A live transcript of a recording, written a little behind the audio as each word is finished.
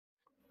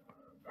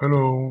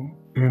Hello,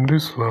 in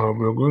this lab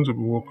we are going to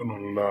be working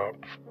on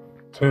lab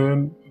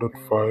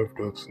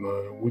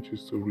 10.5.9, which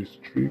is to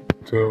restrict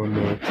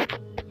Telnet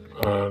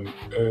and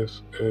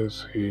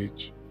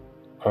SSH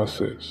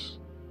access.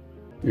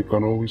 You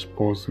can always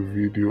pause the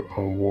video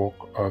and work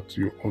at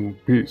your own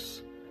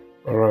pace.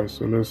 Alright,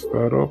 so let's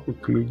start up. We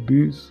click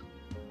this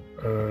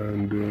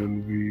and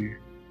then we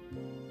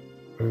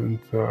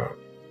enter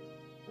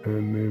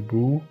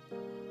enable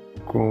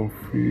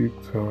config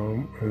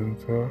term,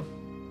 enter,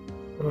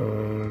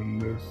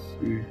 and let's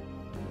see,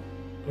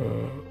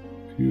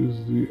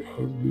 use the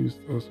list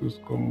access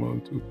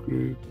command to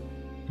create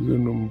user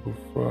number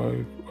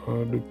 5,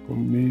 add a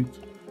permit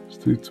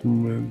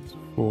statement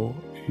for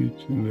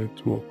each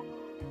network.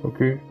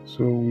 Okay,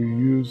 so we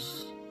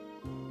use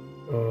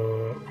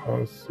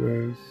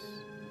access.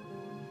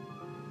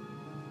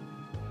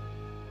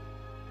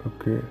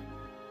 Okay,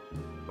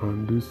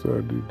 and these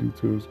are the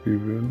details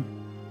given.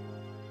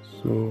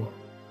 So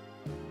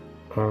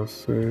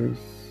access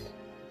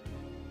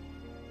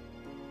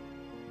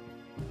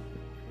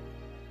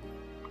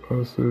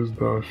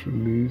dash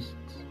list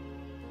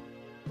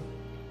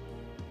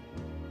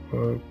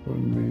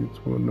permit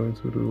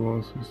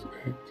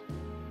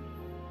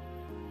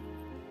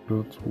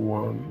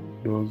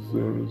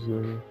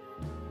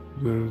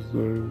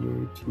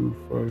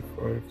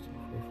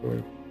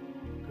 192.168.000.255.255.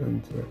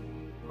 Enter.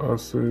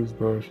 Access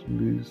dash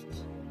list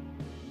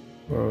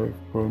 5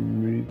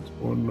 permit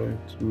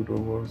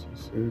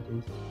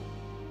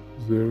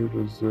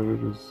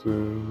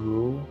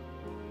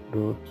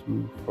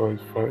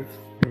 192.168.0.0.0.255.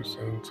 Press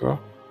enter.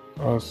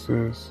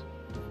 Access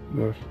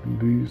dash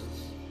list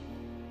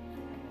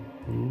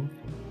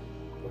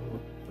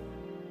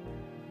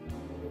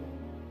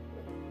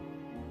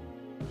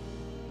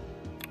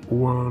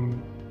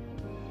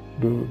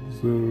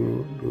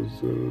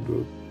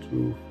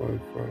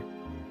 1.0.0.255.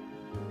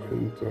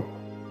 Enter.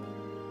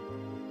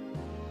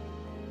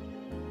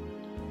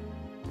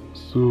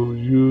 So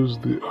use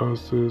the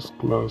access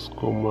class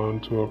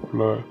command to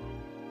apply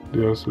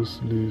the access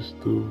list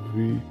to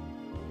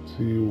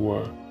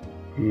VTY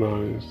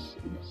lines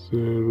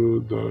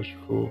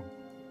 0-4.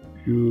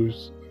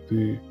 Use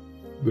the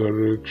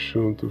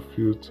direction to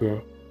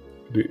filter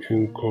the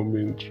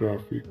incoming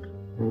traffic.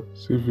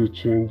 Save your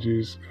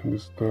changes in the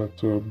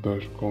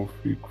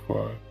startup-config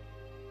file.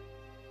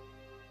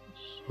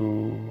 So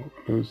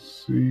let's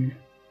see,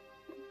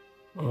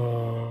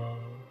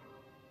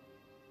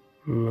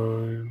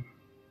 line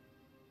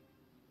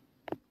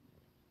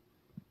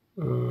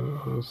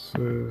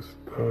access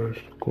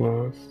dash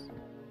class.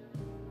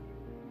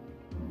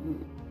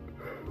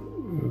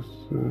 Let's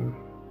see.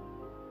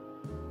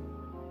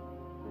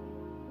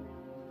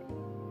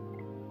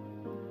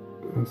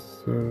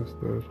 Access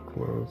dash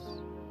class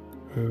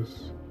S.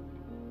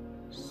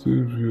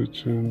 Save your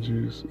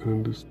changes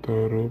in the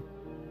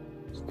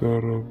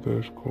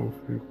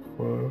startup-config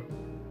file.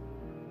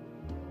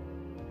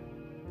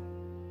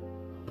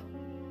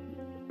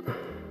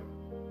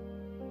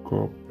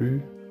 Copy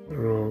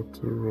route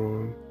to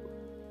run,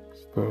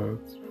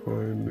 start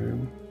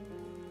finding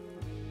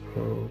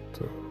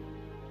router.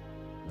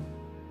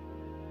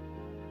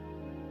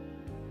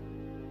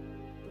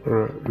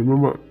 Alright,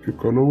 remember you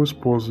can always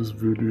pause this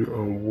video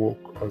and work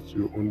at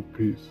your own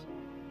pace.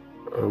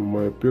 It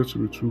might appear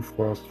to be too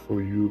fast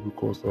for you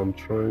because I'm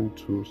trying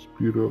to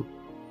speed up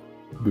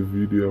the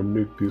video and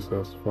make this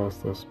as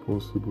fast as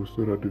possible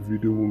so that the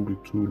video won't be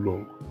too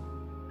long.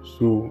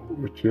 So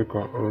we check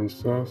our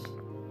answers.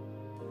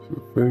 So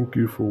thank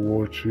you for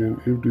watching.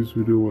 If this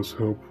video was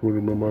helpful,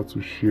 remember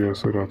to share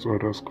so that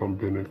others can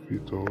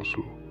benefit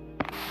also.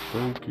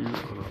 Thank you, and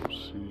I'll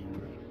see you.